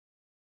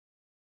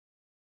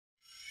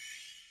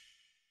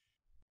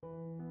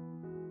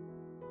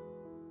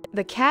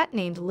The cat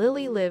named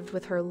Lily lived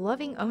with her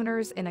loving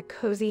owners in a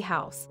cozy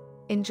house,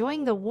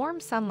 enjoying the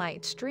warm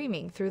sunlight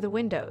streaming through the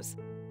windows.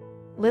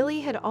 Lily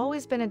had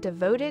always been a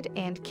devoted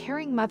and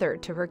caring mother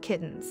to her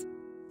kittens,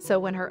 so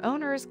when her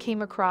owners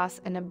came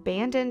across an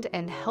abandoned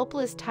and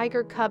helpless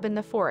tiger cub in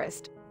the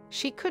forest,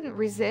 she couldn't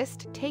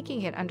resist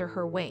taking it under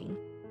her wing.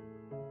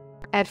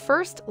 At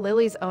first,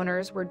 Lily's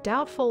owners were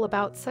doubtful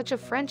about such a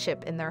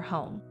friendship in their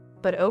home,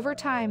 but over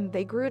time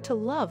they grew to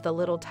love the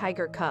little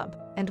tiger cub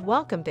and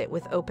welcomed it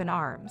with open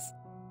arms.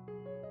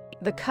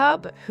 The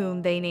cub,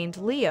 whom they named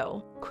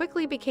Leo,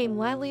 quickly became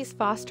Lily's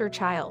foster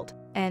child,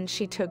 and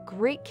she took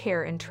great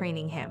care in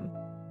training him.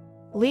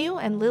 Leo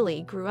and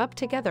Lily grew up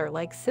together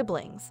like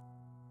siblings.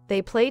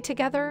 They played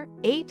together,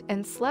 ate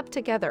and slept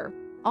together,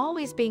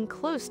 always being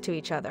close to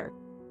each other.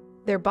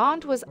 Their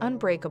bond was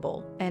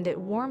unbreakable, and it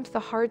warmed the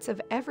hearts of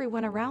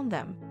everyone around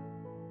them.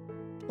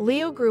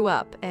 Leo grew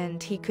up,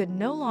 and he could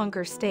no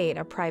longer stay in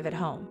a private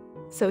home,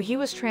 so he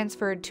was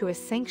transferred to a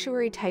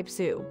sanctuary-type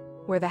zoo,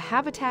 where the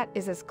habitat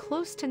is as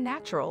close to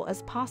natural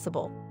as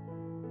possible.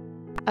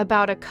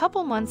 About a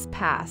couple months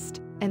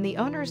passed, and the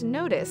owners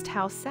noticed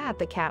how sad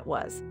the cat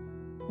was.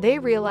 They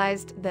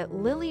realized that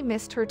Lily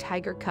missed her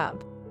tiger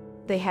cub.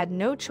 They had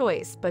no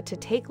choice but to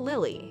take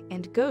Lily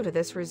and go to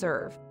this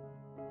reserve.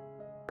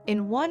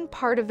 In one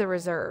part of the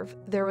reserve,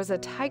 there was a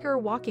tiger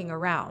walking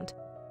around.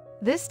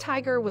 This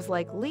tiger was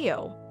like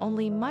Leo,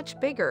 only much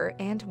bigger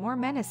and more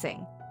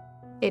menacing.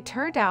 It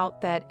turned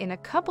out that in a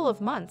couple of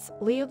months,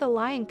 Leo the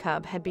lion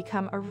cub had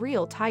become a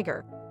real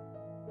tiger.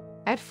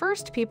 At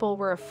first, people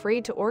were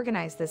afraid to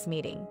organize this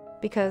meeting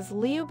because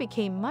Leo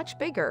became much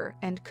bigger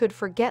and could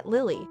forget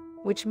Lily,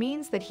 which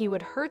means that he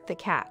would hurt the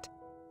cat.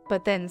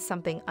 But then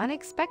something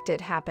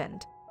unexpected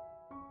happened.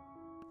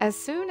 As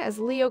soon as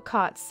Leo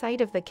caught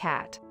sight of the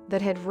cat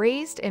that had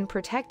raised and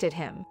protected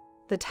him,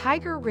 the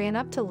tiger ran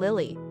up to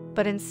Lily,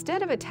 but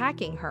instead of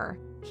attacking her,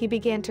 he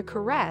began to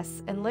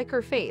caress and lick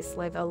her face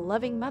like a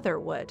loving mother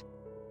would.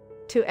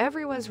 To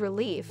everyone's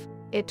relief,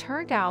 it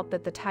turned out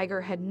that the tiger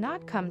had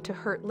not come to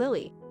hurt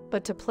Lily,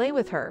 but to play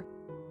with her.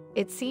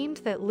 It seemed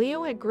that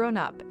Leo had grown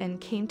up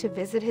and came to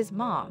visit his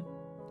mom,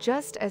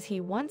 just as he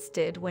once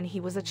did when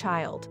he was a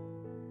child.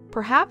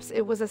 Perhaps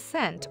it was a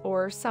scent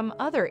or some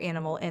other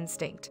animal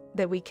instinct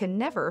that we can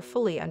never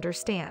fully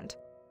understand.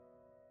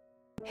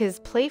 His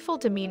playful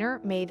demeanor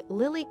made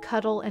Lily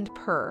cuddle and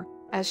purr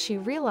as she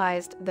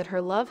realized that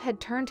her love had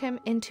turned him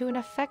into an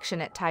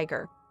affectionate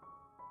tiger.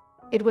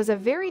 It was a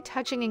very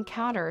touching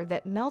encounter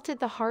that melted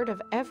the heart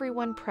of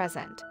everyone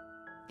present.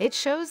 It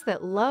shows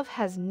that love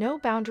has no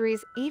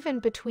boundaries even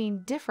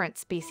between different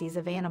species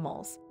of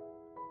animals.